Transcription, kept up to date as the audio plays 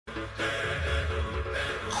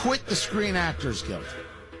quit the Screen Actors Guild.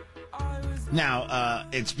 Now,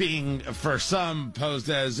 it's being, for some, posed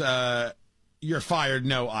as, you're fired,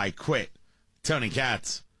 no, I quit. Tony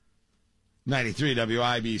Katz, 93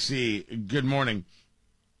 WIBC, good morning.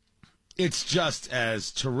 It's just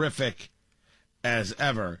as terrific as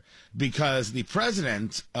ever because the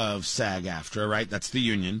president of SAG-AFTRA, right, that's the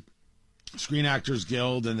union, Screen Actors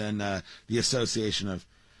Guild, and then the Association of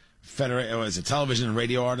Television and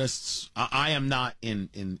Radio Artists. I am not in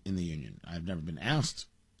the union. I've never been asked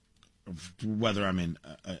whether I'm in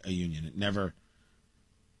a union. It never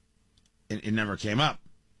came up.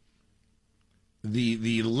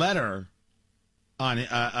 The letter on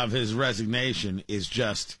of his resignation is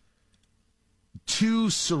just too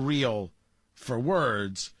surreal for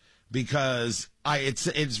words because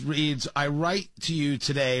it reads, I write to you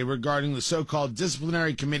today regarding the so-called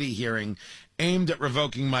disciplinary committee hearing aimed at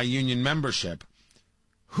revoking my union membership.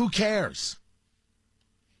 Who cares?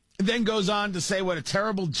 It then goes on to say what a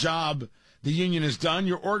terrible job the union has done.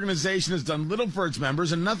 Your organization has done little for its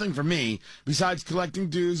members and nothing for me besides collecting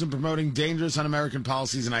dues and promoting dangerous un-American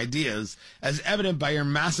policies and ideas, as evident by your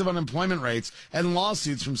massive unemployment rates and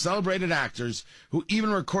lawsuits from celebrated actors who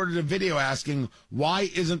even recorded a video asking,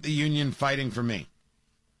 why isn't the union fighting for me?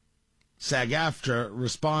 SAG-AFTRA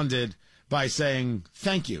responded by saying,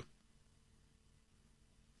 thank you.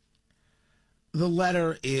 The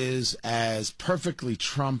letter is as perfectly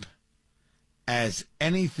Trump as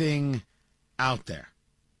anything out there.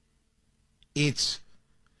 It's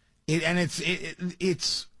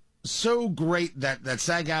so great that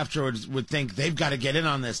SAG-AFTRA would think they've got to get in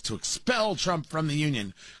on this to expel Trump from the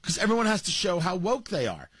union because everyone has to show how woke they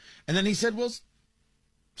are. And then he said, well,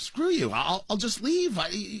 screw you. I'll just leave.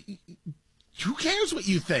 Who cares what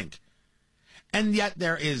you think? And yet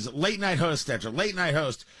there is late night host after late night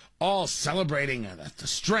host all celebrating the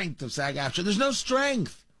strength of SAG-AFTRA. There's no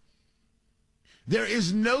strength. There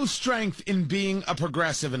is no strength in being a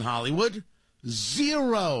progressive in Hollywood.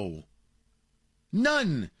 Zero.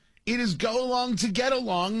 None. It is go along to get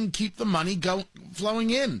along and keep the money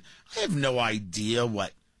flowing in. I have no idea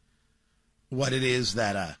what it is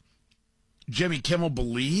that Jimmy Kimmel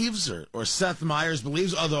believes or Seth Meyers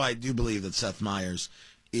believes, although I do believe that Seth Meyers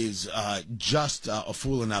is just a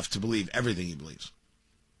fool enough to believe everything he believes.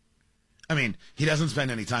 I mean, he doesn't spend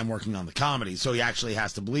any time working on the comedy, so he actually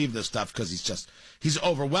has to believe this stuff because he's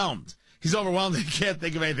overwhelmed. He's overwhelmed and he can't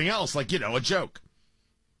think of anything else, like, a joke.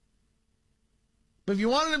 But if you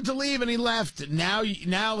wanted him to leave and he left, now,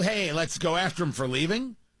 hey, let's go after him for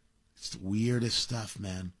leaving? It's the weirdest stuff,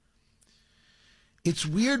 man. It's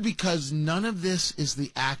weird because none of this is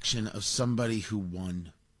the action of somebody who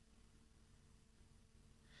won.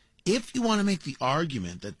 If you want to make the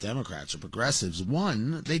argument that Democrats or progressives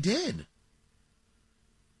won, they did.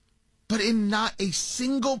 But in not a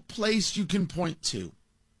single place you can point to.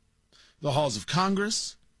 The halls of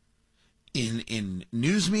Congress, in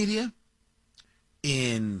news media,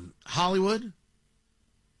 in Hollywood,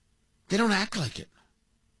 they don't act like it.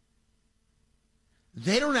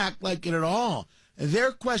 They don't act like it at all.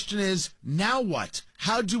 Their question is, now what?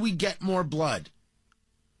 How do we get more blood?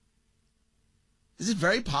 Is it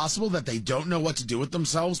very possible that they don't know what to do with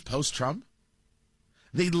themselves post-Trump?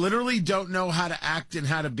 They literally don't know how to act and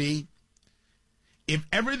how to be. If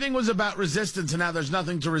everything was about resistance and now there's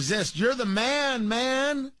nothing to resist, you're the man.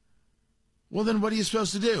 Well, then what are you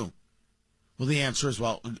supposed to do? Well, the answer is,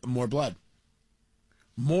 more blood,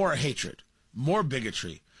 more hatred, more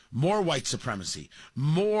bigotry, more white supremacy,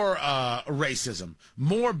 more racism,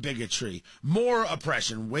 more bigotry, more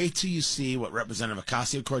oppression. Wait till you see what Representative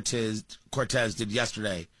Ocasio-Cortez did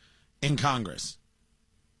yesterday in Congress.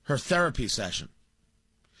 Her therapy session.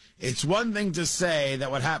 It's one thing to say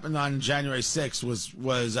that what happened on January 6th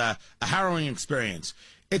was a harrowing experience.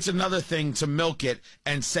 It's another thing to milk it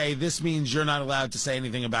and say, this means you're not allowed to say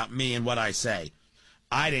anything about me and what I say.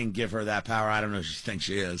 I didn't give her that power. I don't know if she thinks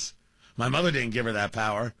she is. My mother didn't give her that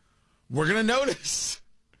power. We're going to notice.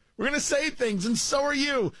 We're going to say things, and so are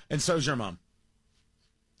you, and so's your mom.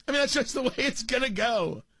 I mean, that's just the way it's going to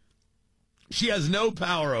go. She has no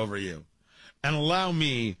power over you. And allow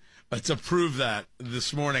me to prove that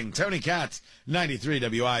this morning. Tony Katz, 93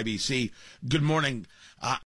 WIBC. Good morning.